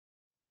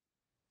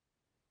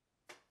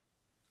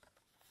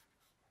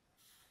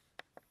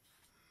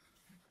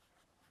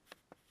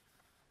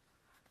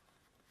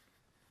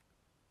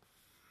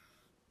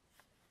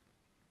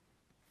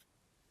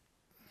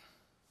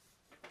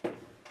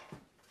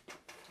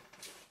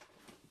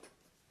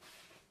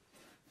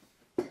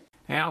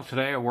Now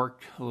today I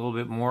worked a little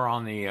bit more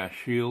on the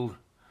shield,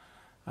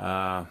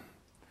 and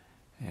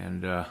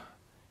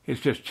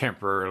it's just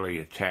temporarily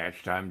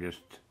attached. I'm just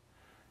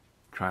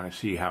trying to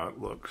see how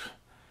it looks.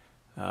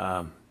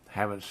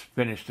 Haven't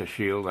finished the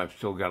shield. I've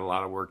still got a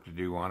lot of work to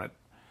do on it,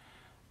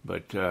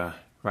 but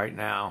right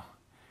now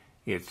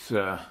it's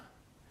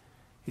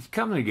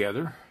coming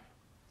together.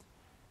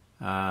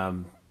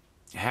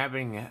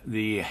 Having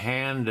the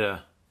hand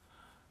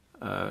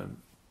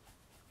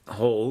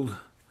hold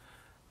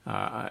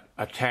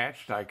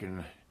attached, I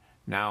can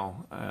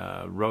now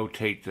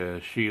rotate the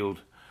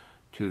shield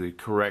to the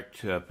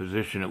correct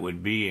position it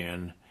would be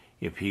in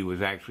if he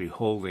was actually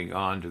holding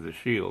on to the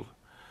shield.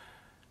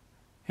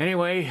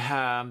 Anyway,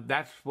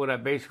 that's what I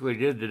basically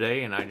did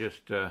today, and I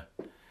just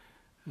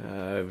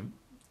I'm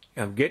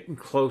getting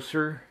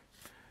closer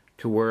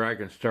to where I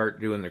can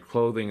start doing the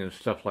clothing and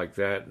stuff like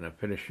that, and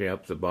finishing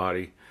up the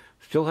body.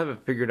 Still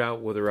haven't figured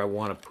out whether I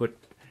want to put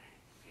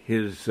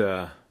his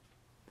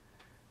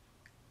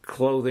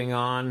clothing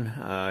on,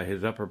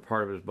 his upper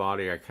part of his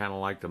body. I kind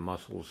of like the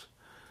muscles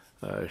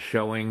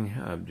showing.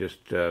 I'm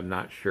just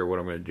not sure what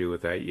I'm going to do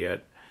with that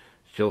yet.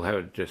 Still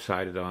haven't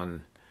decided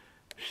on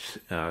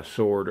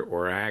sword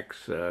or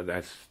axe.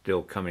 That's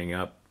still coming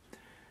up.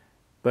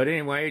 But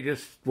anyway,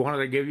 just wanted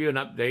to give you an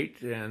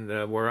update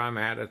and where I'm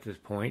at this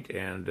point,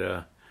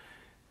 and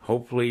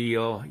hopefully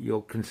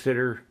you'll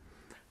consider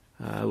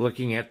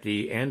looking at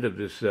the end of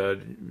this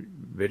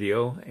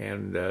video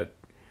and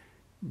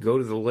go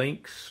to the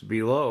links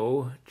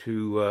below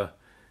to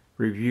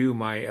review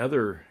my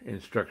other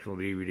instructional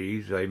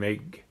DVDs. I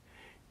make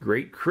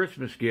great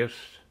Christmas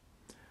gifts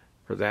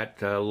for that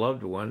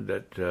loved one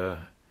that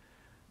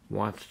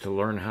wants to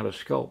learn how to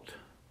sculpt.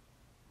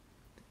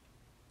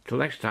 Till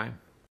next time.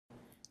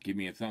 Give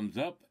me a thumbs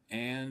up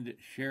and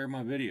share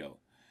my video.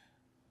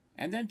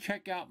 And then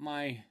check out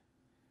my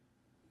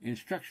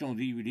instructional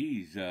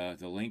DVDs,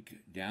 the link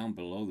down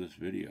below this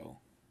video.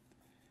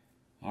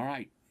 All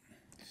right,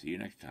 see you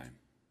next time.